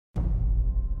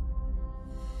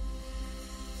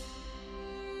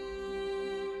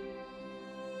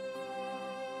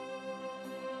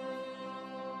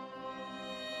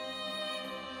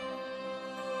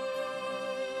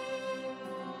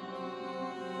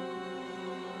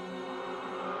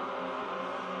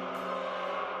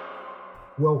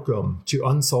Welcome to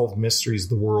Unsolved Mysteries of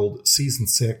the World, Season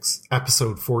 6,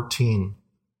 Episode 14,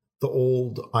 The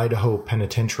Old Idaho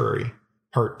Penitentiary,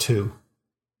 Part 2.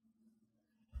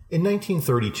 In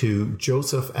 1932,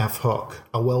 Joseph F. Hook,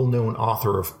 a well-known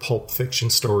author of pulp fiction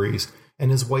stories,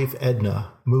 and his wife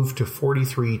Edna moved to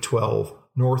 4312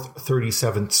 North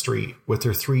 37th Street with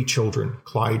their three children,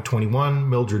 Clyde 21,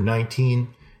 Mildred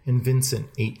 19, and Vincent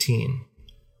 18.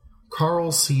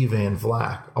 Carl C. Van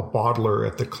Vleck, a bottler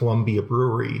at the Columbia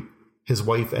Brewery, his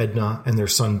wife Edna, and their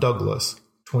son Douglas,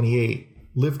 28,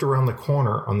 lived around the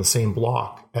corner on the same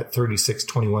block at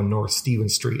 3621 North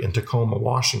Stevens Street in Tacoma,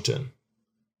 Washington.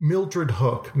 Mildred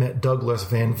Hook met Douglas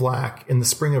Van Vleck in the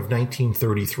spring of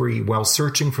 1933 while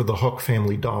searching for the Hook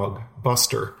family dog,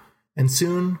 Buster, and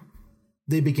soon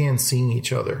they began seeing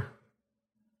each other.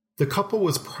 The couple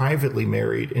was privately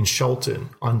married in Shelton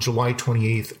on July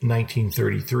 28,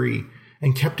 1933,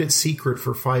 and kept it secret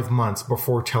for 5 months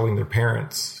before telling their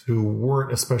parents, who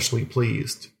weren't especially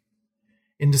pleased.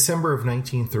 In December of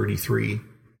 1933,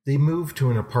 they moved to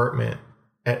an apartment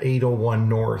at 801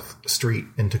 North Street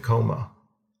in Tacoma.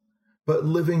 But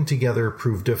living together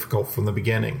proved difficult from the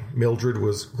beginning. Mildred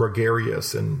was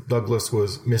gregarious and Douglas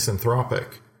was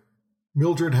misanthropic.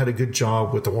 Mildred had a good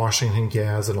job with the Washington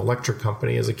Gas and Electric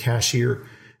Company as a cashier,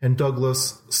 and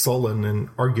Douglas, sullen and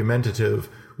argumentative,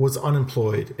 was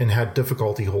unemployed and had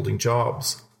difficulty holding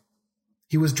jobs.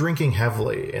 He was drinking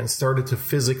heavily and started to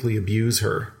physically abuse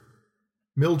her.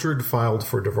 Mildred filed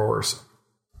for divorce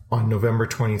on November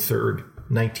 23,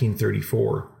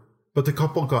 1934, but the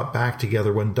couple got back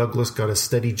together when Douglas got a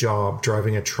steady job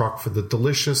driving a truck for the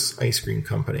Delicious Ice Cream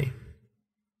Company.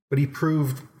 But he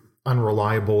proved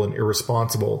unreliable and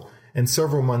irresponsible, and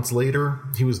several months later,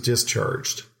 he was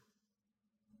discharged.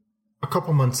 A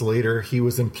couple months later, he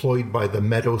was employed by the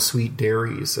Meadow Sweet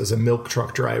Dairies as a milk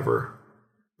truck driver,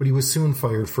 but he was soon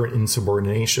fired for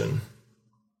insubordination.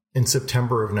 In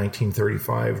September of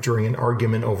 1935, during an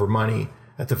argument over money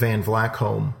at the Van Vleck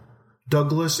home,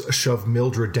 Douglas shoved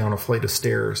Mildred down a flight of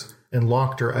stairs and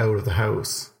locked her out of the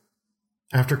house.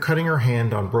 After cutting her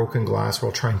hand on broken glass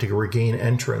while trying to regain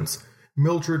entrance,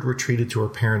 Mildred retreated to her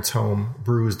parents' home,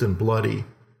 bruised and bloody.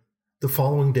 The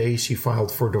following day, she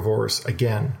filed for divorce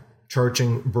again,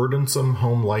 charging burdensome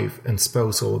home life and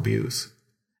spousal abuse,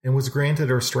 and was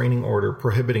granted a restraining order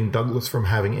prohibiting Douglas from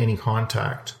having any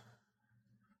contact.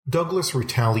 Douglas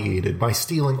retaliated by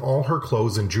stealing all her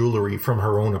clothes and jewelry from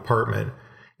her own apartment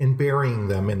and burying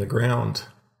them in the ground.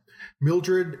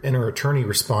 Mildred and her attorney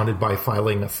responded by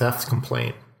filing a theft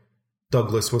complaint.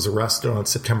 Douglas was arrested on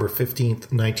September 15,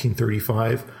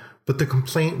 1935, but the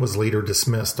complaint was later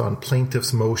dismissed on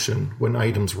plaintiff's motion when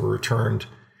items were returned,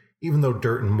 even though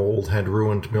dirt and mold had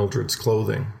ruined Mildred's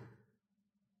clothing.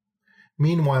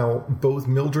 Meanwhile, both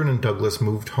Mildred and Douglas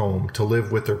moved home to live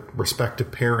with their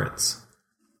respective parents.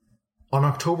 On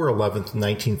October 11,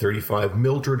 1935,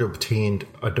 Mildred obtained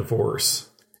a divorce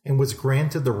and was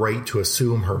granted the right to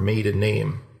assume her maiden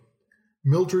name.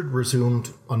 Mildred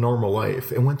resumed a normal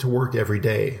life and went to work every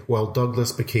day, while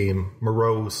Douglas became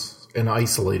morose and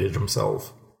isolated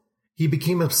himself. He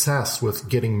became obsessed with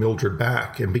getting Mildred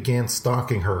back and began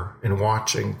stalking her and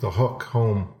watching the Hook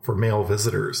home for male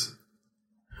visitors.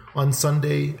 On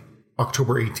Sunday,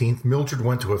 October 18th, Mildred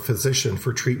went to a physician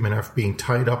for treatment after being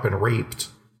tied up and raped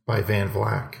by Van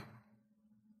Vleck.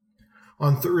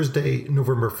 On Thursday,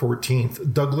 November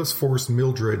 14th, Douglas forced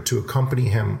Mildred to accompany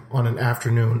him on an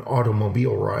afternoon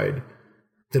automobile ride,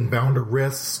 then bound her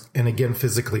wrists and again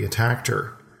physically attacked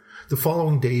her. The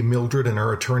following day, Mildred and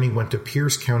her attorney went to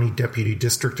Pierce County Deputy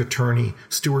District Attorney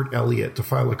Stuart Elliott to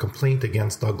file a complaint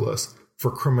against Douglas for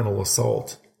criminal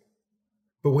assault.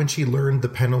 But when she learned the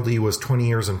penalty was 20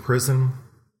 years in prison,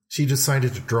 she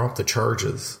decided to drop the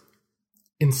charges.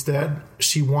 Instead,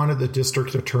 she wanted the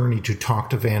district attorney to talk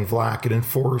to Van Vleck and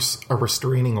enforce a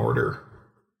restraining order.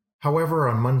 However,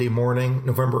 on Monday morning,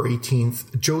 November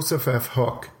 18th, Joseph F.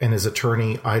 Hook and his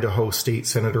attorney, Idaho State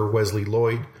Senator Wesley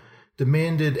Lloyd,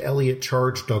 demanded Elliott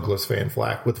charge Douglas Van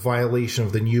Vleck with violation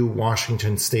of the new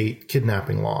Washington state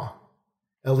kidnapping law.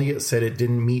 Elliott said it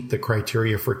didn't meet the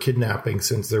criteria for kidnapping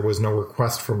since there was no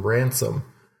request from ransom,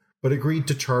 but agreed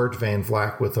to charge Van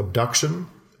Vleck with abduction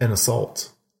and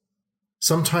assault.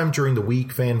 Sometime during the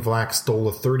week, Van Vleck stole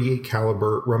a .38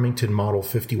 caliber Remington Model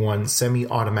 51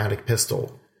 semi-automatic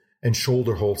pistol and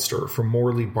shoulder holster from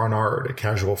Morley Barnard, a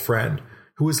casual friend,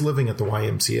 who was living at the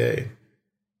YMCA.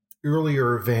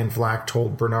 Earlier, Van Vleck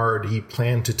told Bernard he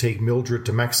planned to take Mildred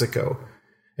to Mexico.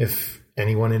 If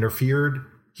anyone interfered,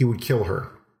 he would kill her.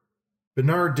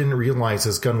 Bernard didn't realize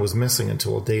his gun was missing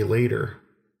until a day later.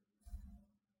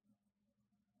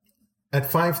 At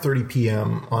 5:30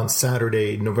 p.m. on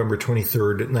Saturday, November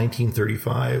 23rd,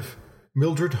 1935,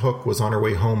 Mildred Hook was on her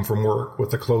way home from work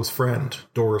with a close friend,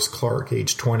 Doris Clark,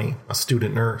 age 20, a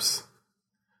student nurse.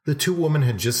 The two women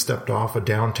had just stepped off a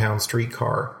downtown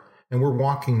streetcar and were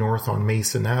walking north on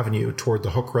Mason Avenue toward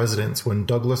the Hook residence when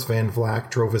Douglas Van Vleck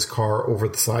drove his car over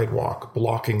the sidewalk,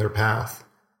 blocking their path.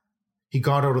 He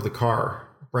got out of the car,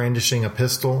 brandishing a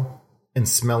pistol and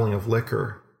smelling of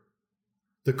liquor.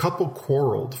 The couple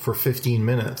quarreled for 15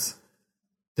 minutes.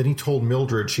 Then he told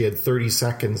Mildred she had 30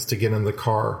 seconds to get in the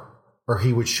car, or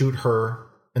he would shoot her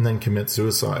and then commit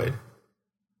suicide.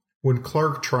 When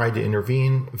Clark tried to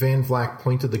intervene, Van Vleck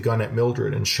pointed the gun at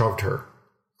Mildred and shoved her,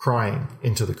 crying,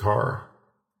 into the car.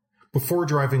 Before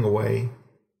driving away,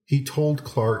 he told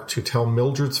Clark to tell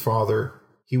Mildred's father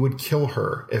he would kill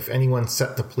her if anyone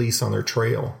set the police on their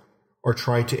trail or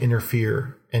tried to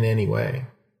interfere in any way.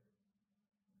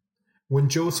 When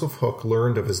Joseph Hook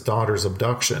learned of his daughter's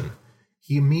abduction,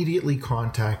 he immediately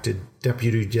contacted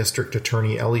Deputy District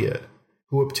Attorney Elliott,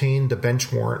 who obtained a bench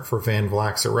warrant for Van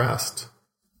Vleck's arrest.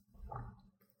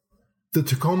 The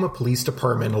Tacoma Police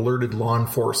Department alerted law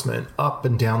enforcement up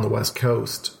and down the West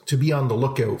Coast to be on the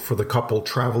lookout for the couple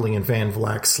traveling in Van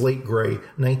Vleck's slate gray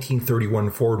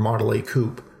 1931 Ford Model A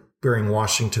coupe bearing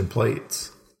Washington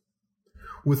plates.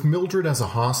 With Mildred as a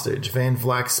hostage, Van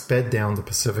Vleck sped down the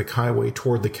Pacific Highway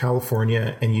toward the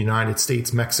California and United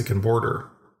States-Mexican border.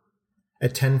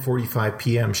 At 10:45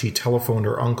 p.m., she telephoned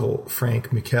her uncle, Frank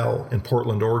Mikkel, in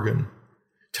Portland, Oregon,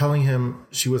 telling him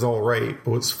she was all right, but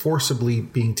was forcibly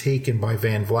being taken by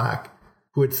Van Vleck,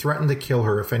 who had threatened to kill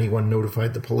her if anyone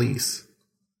notified the police.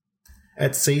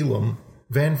 At Salem,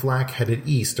 Van Vleck headed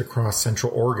east across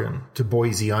Central Oregon to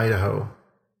Boise, Idaho.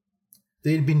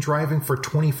 They had been driving for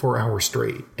 24 hours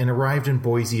straight and arrived in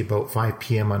Boise about 5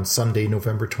 p.m. on Sunday,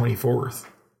 November 24th.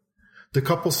 The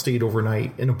couple stayed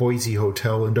overnight in a Boise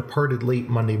hotel and departed late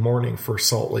Monday morning for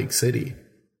Salt Lake City.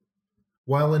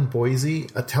 While in Boise,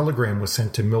 a telegram was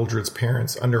sent to Mildred's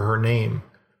parents under her name,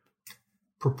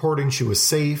 purporting she was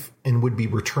safe and would be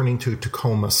returning to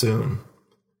Tacoma soon.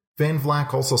 Van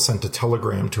Vleck also sent a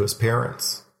telegram to his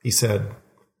parents. He said,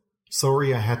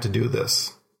 "Sorry I had to do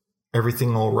this.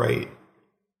 Everything all right.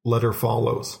 Letter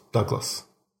follows, Douglas."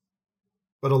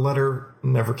 But a letter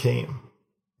never came.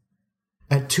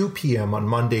 At 2 p.m. on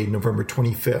Monday, November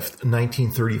 25th,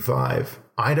 1935,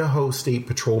 Idaho State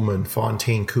Patrolman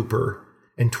Fontaine Cooper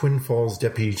and Twin Falls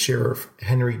Deputy Sheriff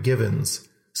Henry Givens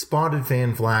spotted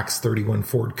Van Vleck's 31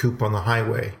 Ford coupe on the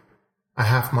highway, a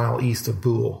half-mile east of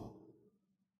Buhl.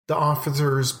 The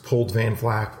officers pulled Van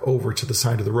Vleck over to the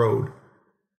side of the road,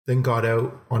 then got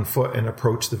out on foot and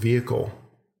approached the vehicle.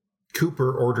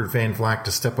 Cooper ordered Van Vleck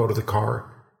to step out of the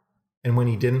car, and when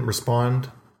he didn't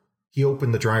respond, he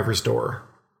opened the driver's door.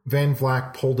 Van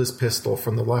Vleck pulled his pistol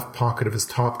from the left pocket of his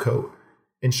topcoat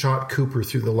and shot Cooper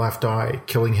through the left eye,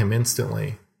 killing him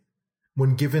instantly.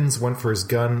 When Givens went for his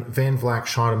gun, Van Vleck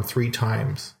shot him 3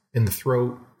 times, in the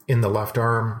throat, in the left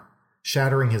arm,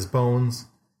 shattering his bones,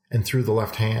 and through the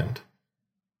left hand.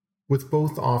 With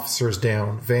both officers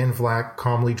down, Van Vleck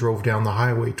calmly drove down the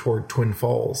highway toward Twin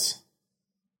Falls.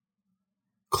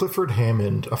 Clifford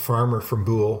Hammond, a farmer from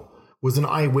Buhl, was an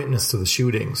eyewitness to the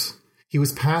shootings. He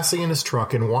was passing in his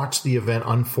truck and watched the event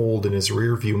unfold in his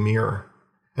rearview mirror.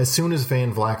 As soon as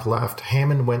Van Vleck left,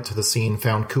 Hammond went to the scene,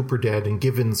 found Cooper dead and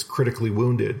Givens critically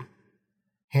wounded.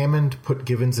 Hammond put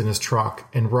Givens in his truck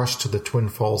and rushed to the Twin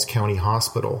Falls County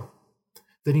Hospital.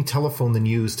 Then he telephoned the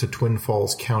news to Twin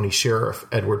Falls County Sheriff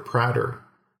Edward Prater,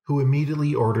 who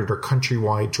immediately ordered a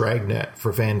countrywide dragnet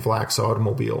for Van Vleck's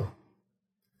automobile.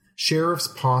 Sheriff's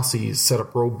posses set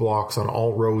up roadblocks on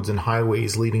all roads and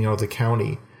highways leading out of the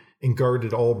county and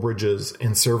guarded all bridges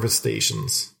and service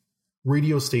stations.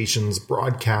 Radio stations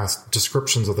broadcast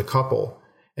descriptions of the couple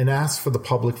and asked for the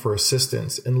public for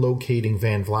assistance in locating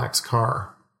Van Vleck's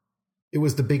car. It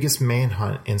was the biggest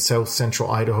manhunt in South Central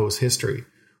Idaho's history,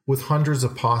 with hundreds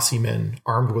of posse men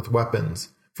armed with weapons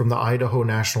from the Idaho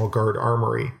National Guard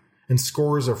Armory and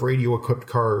scores of radio-equipped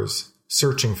cars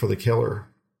searching for the killer.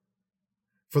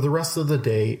 For the rest of the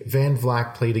day, Van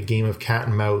Vleck played a game of cat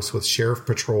and mouse with sheriff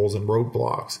patrols and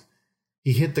roadblocks.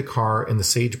 He hid the car in the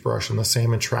sagebrush on the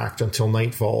salmon tract until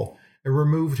nightfall and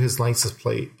removed his license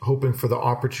plate, hoping for the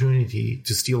opportunity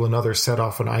to steal another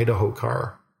set-off an Idaho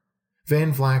car.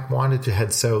 Van Vleck wanted to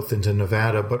head south into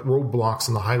Nevada, but roadblocks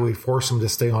on the highway forced him to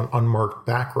stay on unmarked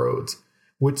back roads,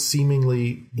 which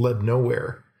seemingly led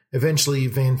nowhere. Eventually,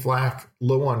 Van Vleck,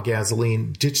 low on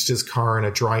gasoline, ditched his car in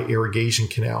a dry irrigation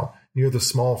canal near the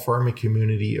small farming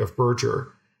community of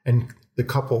Berger, and the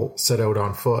couple set out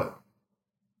on foot.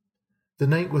 The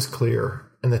night was clear,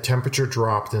 and the temperature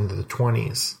dropped into the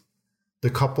 20s. The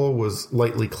couple was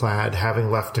lightly clad, having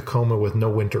left Tacoma with no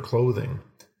winter clothing.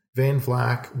 Van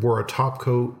Vleck wore a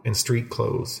topcoat and street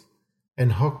clothes,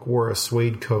 and Hook wore a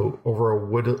suede coat over a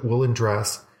woolen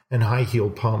dress and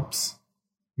high-heeled pumps.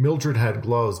 Mildred had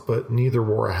gloves, but neither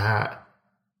wore a hat.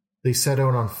 They set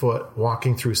out on foot,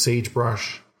 walking through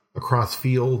sagebrush, across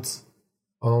fields,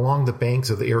 and along the banks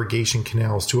of the irrigation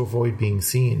canals to avoid being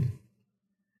seen.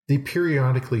 They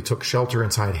periodically took shelter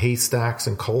inside haystacks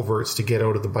and culverts to get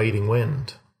out of the biting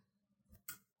wind.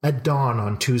 At dawn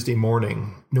on Tuesday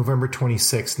morning, November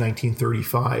 26,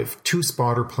 1935, 2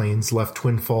 spotter planes left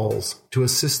Twin Falls to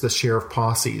assist the sheriff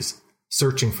posses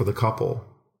searching for the couple.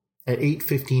 At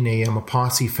 8:15 a.m., a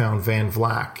posse found Van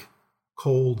Vleck,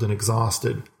 cold and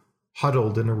exhausted,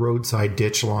 huddled in a roadside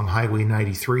ditch along Highway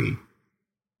 93.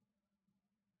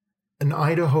 An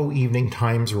Idaho Evening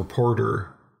Times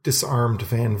reporter disarmed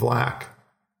Van Vleck,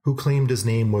 who claimed his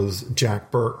name was Jack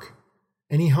Burke,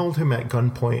 and he held him at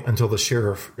gunpoint until the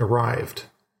sheriff arrived.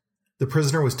 The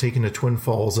prisoner was taken to Twin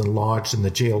Falls and lodged in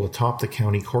the jail atop the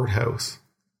county courthouse.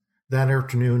 That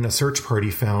afternoon, a search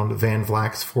party found Van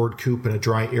Vleck's Ford coupe in a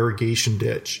dry irrigation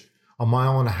ditch, 1.5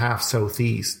 miles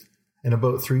southeast, and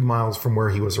about 3 miles from where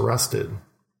he was arrested.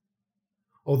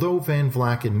 Although Van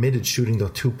Vleck admitted shooting the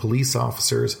 2 police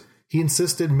officers, he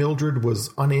insisted Mildred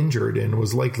was uninjured and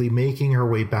was likely making her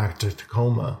way back to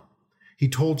Tacoma. He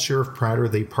told Sheriff Prater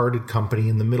they parted company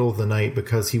in the middle of the night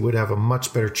because he would have a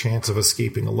much better chance of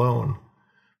escaping alone.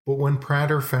 But when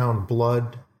Prater found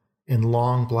blood and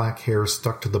long black hair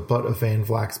stuck to the butt of Van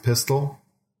Vleck's pistol,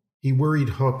 he worried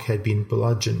Hook had been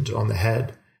bludgeoned on the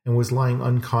head and was lying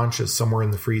unconscious somewhere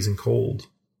in the freezing cold.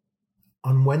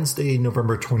 On Wednesday,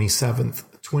 November 27th,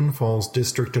 Twin Falls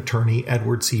District Attorney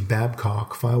Edward C.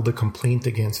 Babcock filed a complaint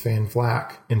against Van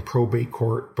Vleck in probate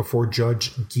court before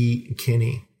Judge Guy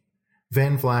Kinney.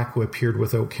 Van Vleck, who appeared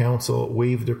without counsel,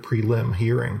 waived a prelim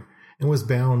hearing and was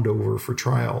bound over for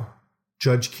trial.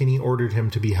 Judge Kinney ordered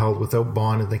him to be held without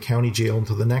bond in the county jail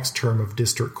until the next term of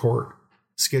district court,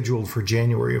 scheduled for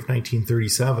January of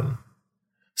 1937.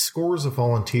 Scores of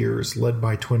volunteers, led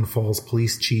by Twin Falls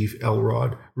Police Chief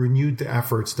Elrod, renewed the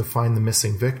efforts to find the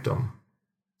missing victim.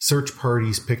 Search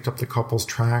parties picked up the couple's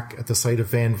track at the site of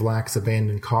Van Vleck's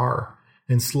abandoned car,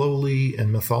 and slowly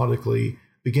and methodically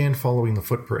began following the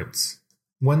footprints.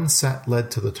 One set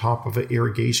led to the top of an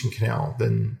irrigation canal,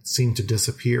 then seemed to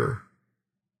disappear.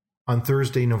 On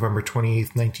Thursday, November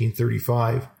 28,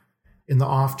 1935, in the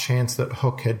off chance that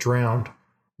Hook had drowned,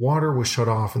 water was shut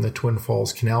off in the Twin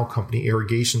Falls Canal Company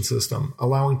irrigation system,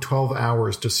 allowing 12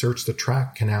 hours to search the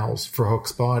track canals for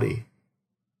Hook's body.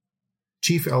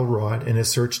 Chief Elrod and his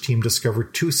search team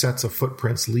discovered 2 sets of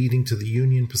footprints leading to the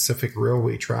Union Pacific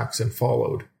Railway tracks and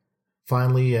followed.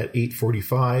 Finally, at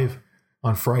 8:45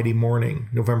 on Friday morning,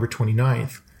 November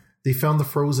 29th, they found the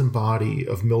frozen body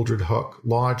of Mildred Hook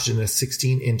lodged in a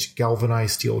 16-inch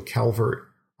galvanized steel culvert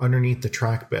underneath the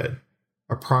track bed,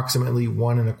 approximately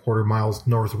 1.25 miles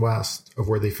northwest of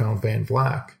where they found Van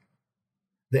Vleck.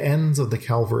 The ends of the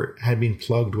culvert had been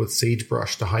plugged with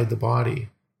sagebrush to hide the body.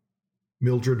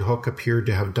 Mildred Hook appeared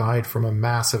to have died from a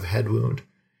massive head wound,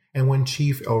 and when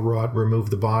Chief Elrod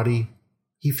removed the body,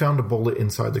 he found a bullet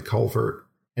inside the culvert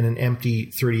and an empty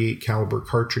 .38 caliber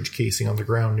cartridge casing on the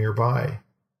ground nearby.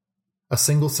 A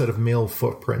single set of male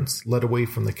footprints led away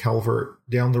from the culvert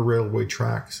down the railway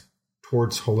tracks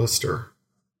towards Hollister.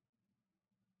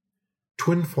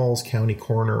 Twin Falls County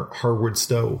Coroner Harwood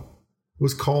Stowe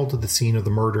was called to the scene of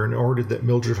the murder and ordered that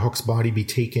Mildred Hook's body be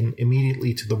taken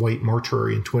immediately to the White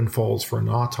Mortuary in Twin Falls for an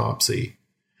autopsy.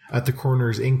 At the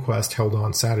coroner's inquest held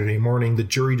on Saturday morning, the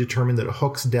jury determined that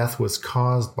Hook's death was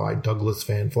caused by Douglas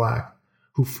Van Vleck,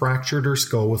 who fractured her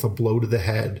skull with a blow to the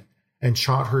head and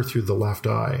shot her through the left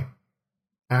eye.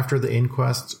 After the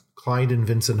inquest, Clyde and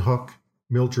Vincent Hook,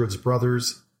 Mildred's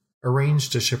brothers,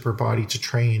 arranged to ship her body to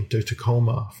train to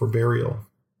Tacoma for burial.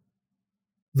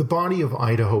 The body of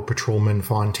Idaho patrolman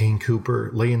Fontaine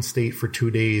Cooper lay in state for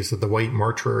 2 days at the White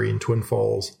Mortuary in Twin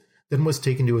Falls, then was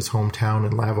taken to his hometown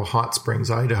in Lava Hot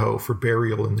Springs, Idaho, for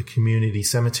burial in the community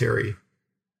cemetery.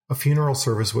 A funeral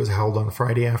service was held on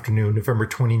Friday afternoon, November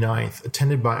 29th,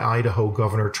 attended by Idaho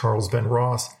Governor Charles Ben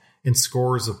Ross and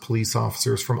scores of police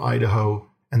officers from Idaho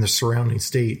and the surrounding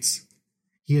states.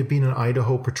 He had been an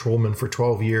Idaho patrolman for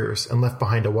 12 years and left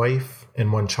behind a wife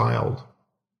and 1 child.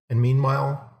 And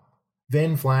meanwhile,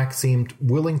 Van Vleck seemed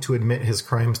willing to admit his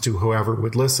crimes to whoever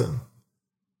would listen.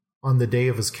 On the day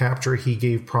of his capture, he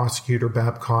gave Prosecutor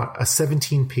Babcock a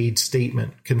 17-page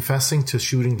statement confessing to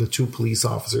shooting the 2 police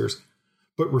officers,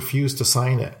 but refused to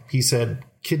sign it. He said,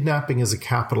 "Kidnapping is a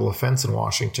capital offense in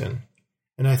Washington,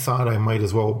 and I thought I might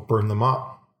as well burn them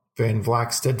up." Van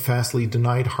Vlack steadfastly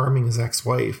denied harming his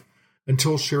ex-wife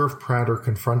until Sheriff Prater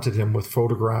confronted him with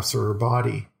photographs of her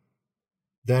body.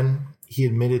 Then he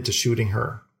admitted to shooting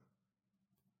her.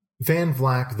 Van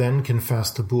Vlack then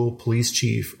confessed to Boole Police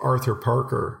Chief Arthur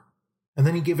Parker, and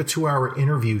then he gave a 2-hour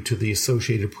interview to the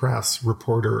Associated Press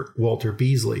reporter Walter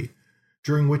Beasley,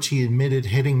 during which he admitted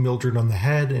hitting Mildred on the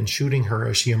head and shooting her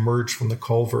as she emerged from the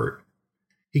culvert.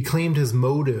 He claimed his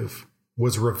motive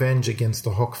was revenge against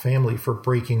the Hook family for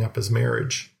breaking up his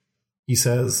marriage. He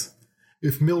says,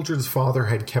 "If Mildred's father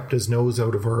had kept his nose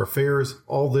out of our affairs,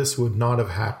 all this would not have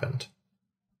happened."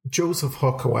 Joseph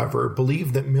Hook, however,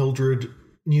 believed that Mildred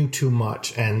knew too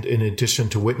much and, in addition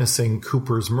to witnessing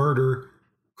Cooper's murder,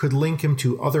 could link him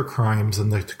to other crimes in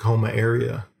the Tacoma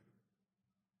area.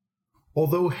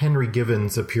 Although Henry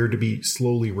Givens appeared to be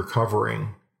slowly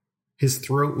recovering, his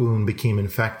throat wound became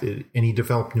infected and he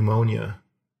developed pneumonia.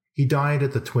 He died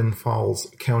at the Twin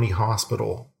Falls County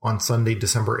Hospital on Sunday,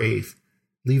 December 8th,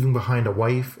 leaving behind a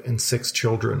wife and 6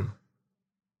 children.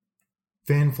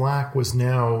 Van Vlack was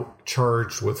now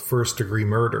charged with first-degree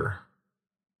murder.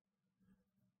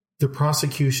 The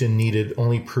prosecution needed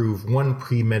only prove one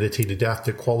premeditated death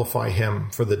to qualify him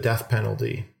for the death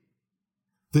penalty.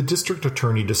 The district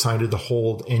attorney decided to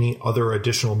hold any other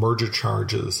additional murder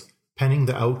charges pending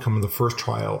the outcome of the first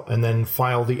trial and then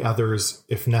file the others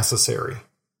if necessary.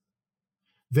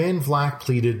 Van Vlack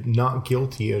pleaded not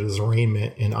guilty at his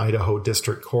arraignment in Idaho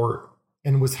District Court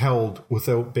and was held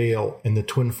without bail in the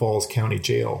Twin Falls County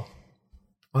Jail.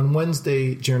 On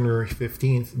Wednesday, January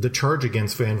 15th, the charge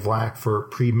against Van Vlack for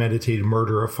premeditated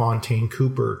murder of Fontaine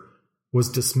Cooper was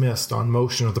dismissed on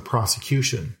motion of the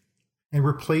prosecution and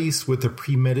replaced with the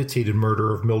premeditated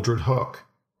murder of Mildred Hook.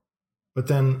 But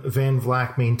then Van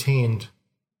Vlack maintained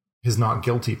his not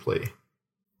guilty plea.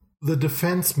 The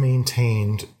defense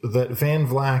maintained that Van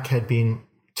Vlack had been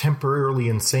temporarily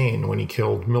insane when he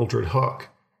killed Mildred Hook.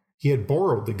 He had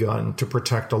borrowed the gun to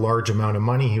protect a large amount of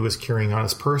money he was carrying on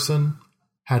his person,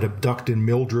 had abducted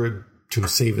Mildred to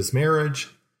save his marriage,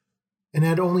 and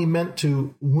had only meant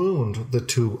to wound the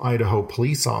 2 Idaho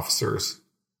police officers.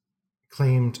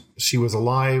 Claimed she was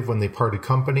alive when they parted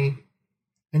company,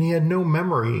 and he had no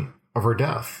memory of her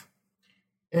death.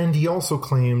 And he also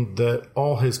claimed that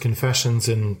all his confessions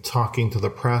in talking to the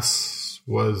press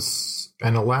was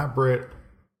an elaborate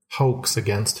hoax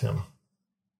against him.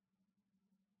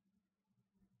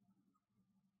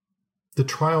 The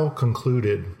trial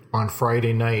concluded on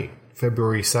Friday night,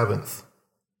 February 7th,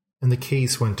 and the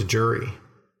case went to jury.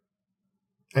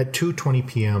 At 2:20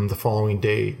 p.m. the following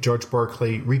day, Judge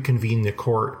Barclay reconvened the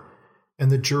court,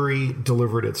 and the jury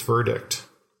delivered its verdict.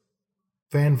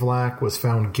 Van Vlack was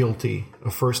found guilty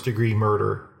of first-degree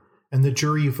murder, and the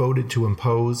jury voted to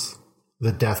impose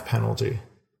the death penalty.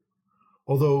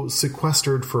 Although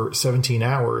sequestered for 17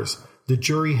 hours, the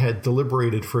jury had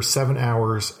deliberated for 7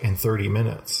 hours and 30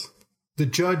 minutes. The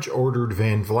judge ordered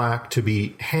Van Vlack to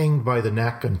be hanged by the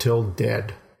neck until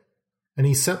dead, and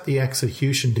he set the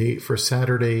execution date for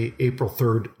Saturday, April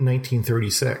 3rd,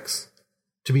 1936,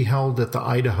 to be held at the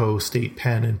Idaho State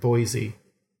Pen in Boise,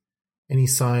 and he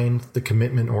signed the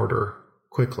commitment order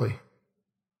quickly.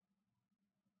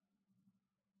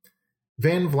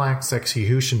 Van Vlack's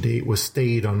execution date was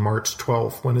stayed on March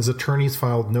 12th when his attorneys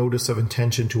filed notice of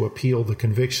intention to appeal the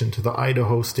conviction to the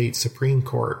Idaho State Supreme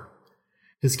Court.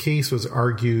 His case was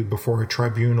argued before a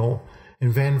tribunal,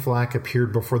 and Van Vlack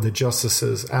appeared before the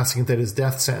justices asking that his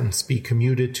death sentence be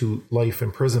commuted to life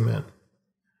imprisonment.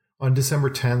 On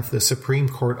December 10th, the Supreme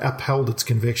Court upheld its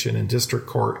conviction in district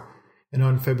court, and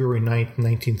on February 9th,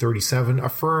 1937,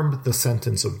 affirmed the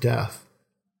sentence of death.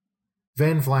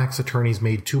 Van Vlack's attorneys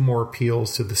made 2 more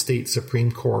appeals to the state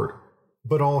Supreme Court,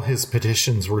 but all his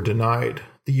petitions were denied.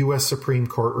 The U.S. Supreme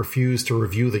Court refused to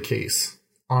review the case.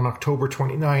 On October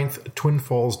 29th, Twin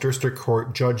Falls District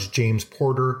Court Judge James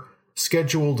Porter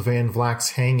scheduled Van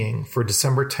Vlack's hanging for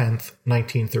December 10th,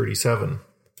 1937.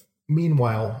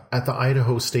 Meanwhile, at the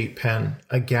Idaho State Pen,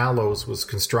 a gallows was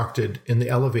constructed in the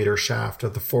elevator shaft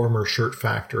of the former shirt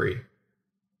factory.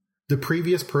 The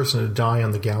previous person to die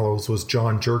on the gallows was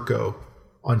John Jerko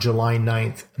on July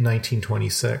 9th,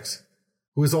 1926,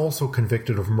 who was also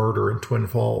convicted of murder in Twin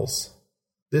Falls.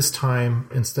 This time,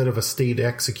 instead of a state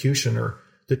executioner,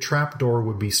 the trapdoor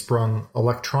would be sprung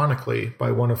electronically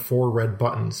by one of 4 red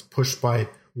buttons pushed by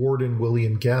Warden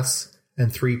William Guess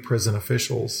and 3 prison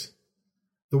officials.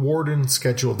 The warden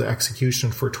scheduled the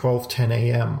execution for 12:10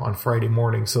 a.m. on Friday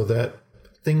morning so that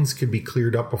things could be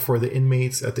cleared up before the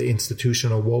inmates at the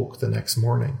institution awoke the next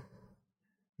morning.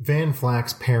 Van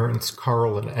Vlack's parents,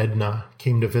 Carl and Edna,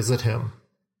 came to visit him,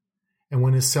 and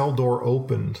when his cell door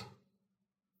opened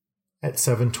at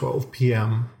 7:12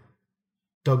 p.m.,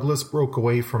 Douglas broke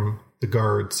away from the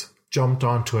guards, jumped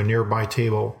onto a nearby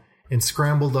table, and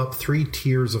scrambled up 3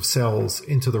 tiers of cells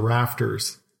into the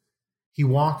rafters. He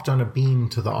walked on a beam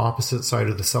to the opposite side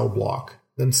of the cell block,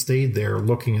 then stayed there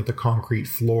looking at the concrete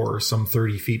floor some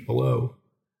 30 feet below.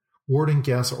 Warden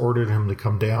Guess ordered him to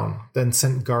come down, then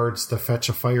sent guards to fetch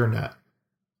a fire net.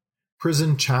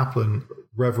 Prison chaplain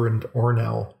Reverend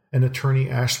Ornell and attorney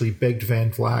Ashley begged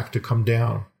Van Vleck to come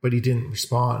down, but he didn't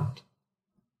respond.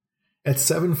 At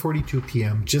 7:42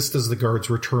 p.m., just as the guards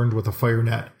returned with a fire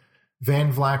net,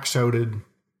 Van Vleck shouted,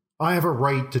 "I have a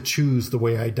right to choose the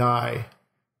way I die."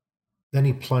 Then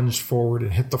he plunged forward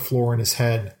and hit the floor on his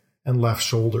head and left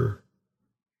shoulder.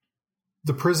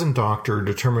 The prison doctor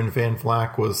determined Van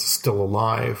Vleck was still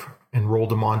alive and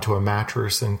rolled him onto a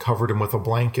mattress and covered him with a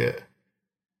blanket.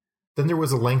 Then there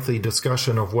was a lengthy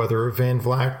discussion of whether Van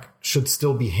Vleck should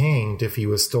still be hanged if he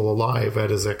was still alive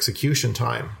at his execution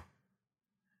time.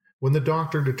 When the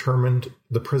doctor determined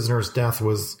the prisoner's death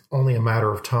was only a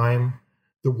matter of time,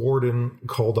 the warden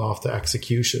called off the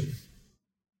execution.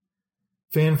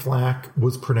 Van Vleck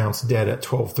was pronounced dead at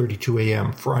 12:32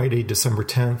 a.m. Friday, December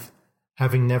 10th,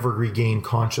 having never regained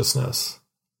consciousness.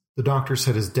 The doctor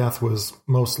said his death was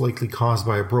most likely caused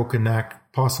by a broken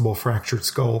neck, possible fractured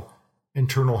skull,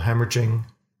 internal hemorrhaging,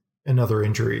 and other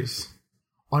injuries.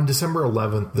 On December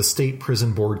 11th, the State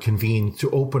Prison Board convened to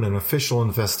open an official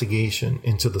investigation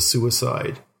into the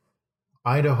suicide.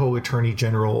 Idaho Attorney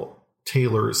General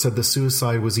Taylor said the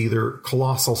suicide was either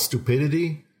colossal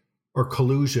stupidity or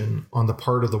collusion on the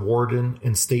part of the warden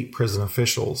and state prison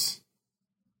officials.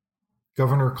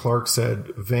 Governor Clark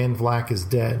said, "Van Vleck is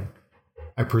dead.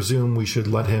 I presume we should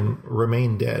let him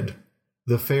remain dead.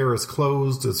 The affair is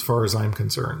closed as far as I'm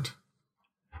concerned."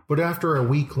 But after a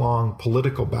week-long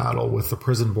political battle with the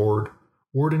prison board,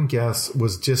 Warden Guess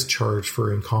was discharged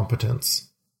for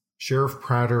incompetence. Sheriff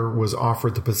Prater was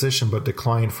offered the position but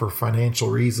declined for financial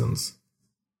reasons.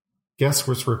 Guess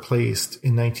was replaced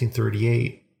in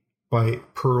 1938 by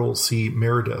Pearl C.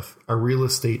 Meredith, a real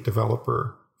estate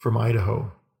developer from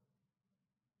Idaho.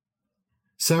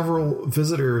 Several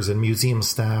visitors and museum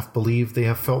staff believe they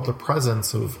have felt the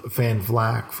presence of Van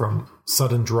Vleck from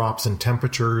sudden drops in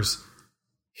temperatures,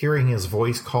 hearing his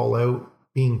voice call out,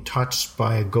 being touched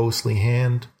by a ghostly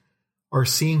hand, or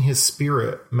seeing his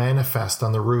spirit manifest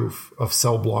on the roof of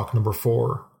cell block number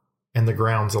 4 and the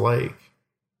grounds alike.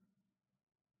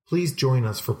 Please join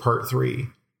us for part 3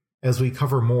 as we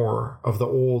cover more of the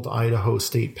old Idaho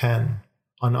State Pen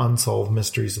on Unsolved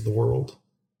Mysteries of the World.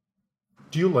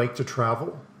 Do you like to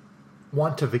travel?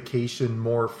 Want to vacation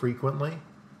more frequently?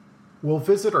 Well,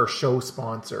 visit our show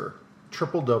sponsor,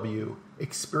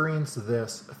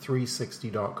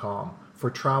 www.experiencethis360.com, for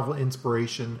travel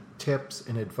inspiration, tips,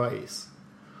 and advice.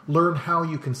 Learn how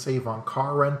you can save on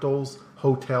car rentals,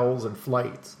 hotels, and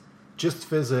flights. Just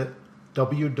visit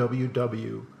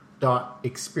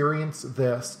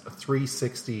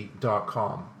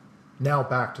www.experiencethis360.com. Now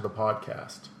back to the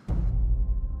podcast.